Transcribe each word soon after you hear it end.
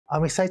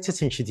I'm excited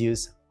to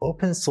introduce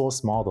open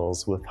source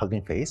models with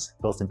Hugging Face,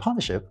 built in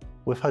partnership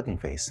with Hugging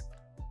Face.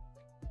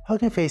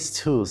 Hugging Face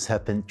tools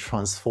have been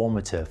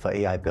transformative for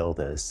AI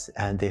builders,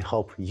 and they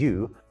help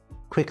you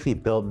quickly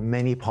build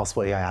many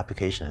possible AI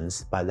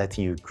applications by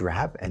letting you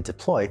grab and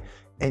deploy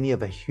any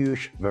of a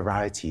huge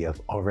variety of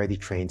already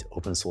trained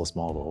open source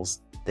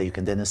models that you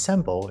can then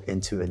assemble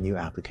into a new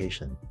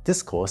application.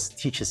 This course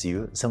teaches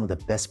you some of the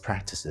best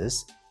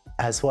practices,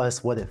 as well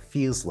as what it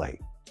feels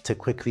like to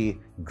quickly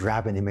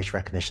grab an image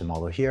recognition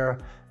model here,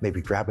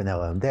 maybe grab an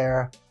LLM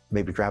there,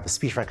 maybe grab a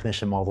speech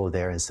recognition model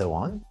there, and so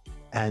on.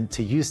 And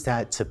to use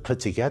that to put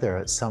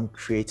together some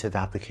creative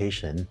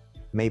application,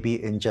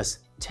 maybe in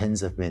just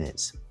tens of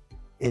minutes.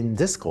 In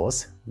this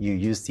course, you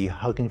use the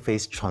Hugging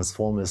Face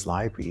Transformers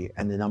library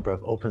and a number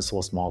of open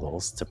source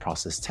models to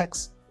process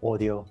text,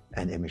 audio,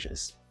 and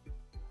images.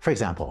 For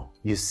example,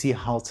 you see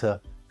how to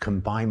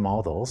combine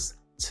models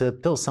to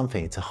build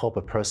something to help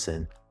a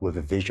person with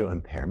a visual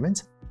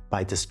impairment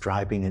by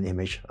describing an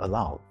image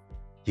aloud.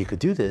 You could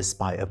do this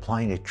by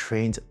applying a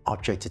trained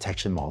object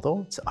detection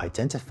model to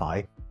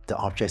identify the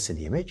objects in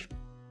the image,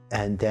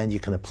 and then you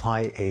can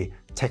apply a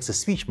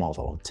text-to-speech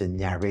model to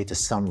narrate a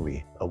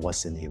summary of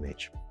what's in the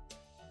image.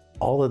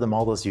 All of the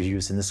models you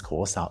use in this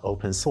course are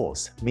open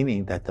source,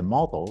 meaning that the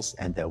models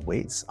and their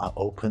weights are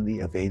openly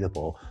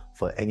available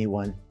for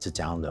anyone to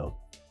download.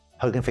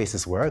 Hugging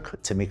Face's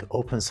work to make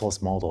open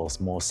source models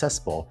more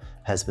accessible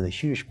has been a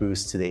huge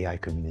boost to the AI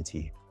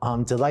community.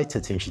 I'm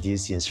delighted to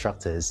introduce the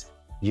instructors.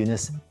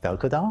 Eunice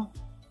Belkadal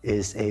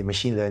is a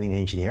machine learning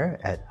engineer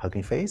at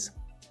Hugging Face.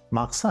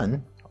 Mark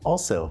Sun,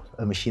 also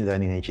a machine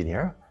learning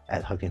engineer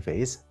at Hugging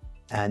Face,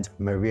 and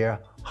Maria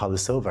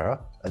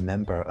Halusova, a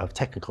member of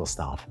technical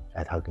staff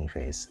at Hugging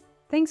Face.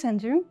 Thanks,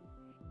 Andrew.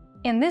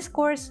 In this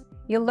course,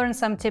 you'll learn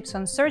some tips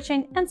on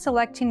searching and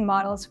selecting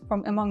models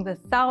from among the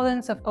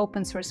thousands of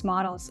open source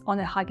models on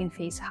the Hugging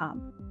Face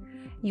Hub.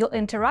 You'll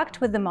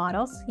interact with the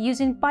models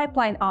using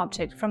pipeline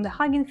object from the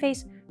Hugging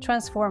Face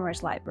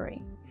Transformers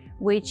library,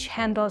 which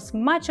handles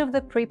much of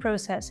the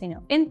pre-processing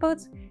of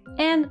inputs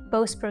and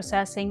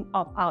post-processing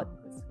of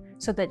outputs,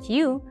 so that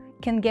you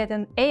can get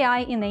an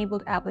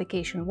AI-enabled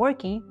application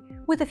working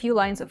with a few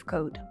lines of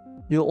code.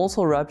 You'll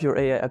also wrap your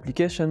AI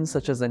application,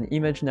 such as an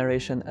image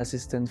narration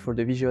assistant for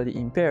the visually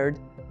impaired,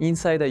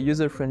 inside a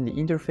user-friendly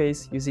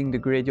interface using the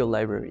Gradio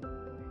library.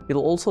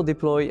 It'll also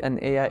deploy an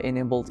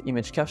AI-enabled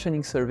image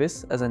captioning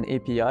service as an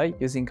API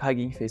using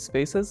Hugging Face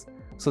Spaces,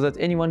 so that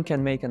anyone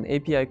can make an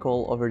API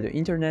call over the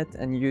internet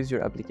and use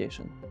your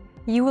application.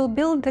 You will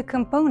build the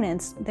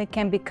components that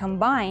can be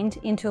combined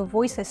into a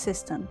voice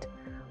assistant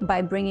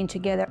by bringing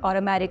together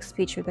automatic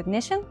speech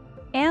recognition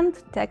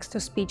and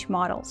text-to-speech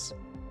models.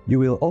 You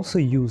will also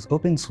use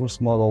open source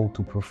model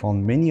to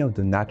perform many of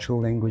the natural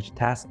language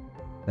tasks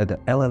that the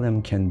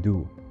LLM can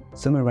do,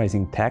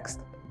 summarizing text,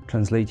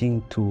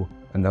 translating to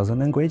another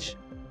language,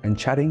 and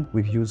chatting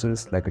with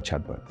users like a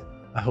chatbot.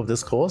 I hope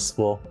this course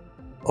will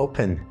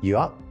open you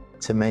up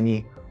to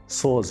many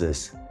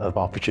sources of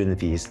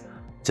opportunities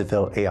to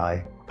build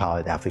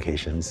AI-powered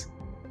applications.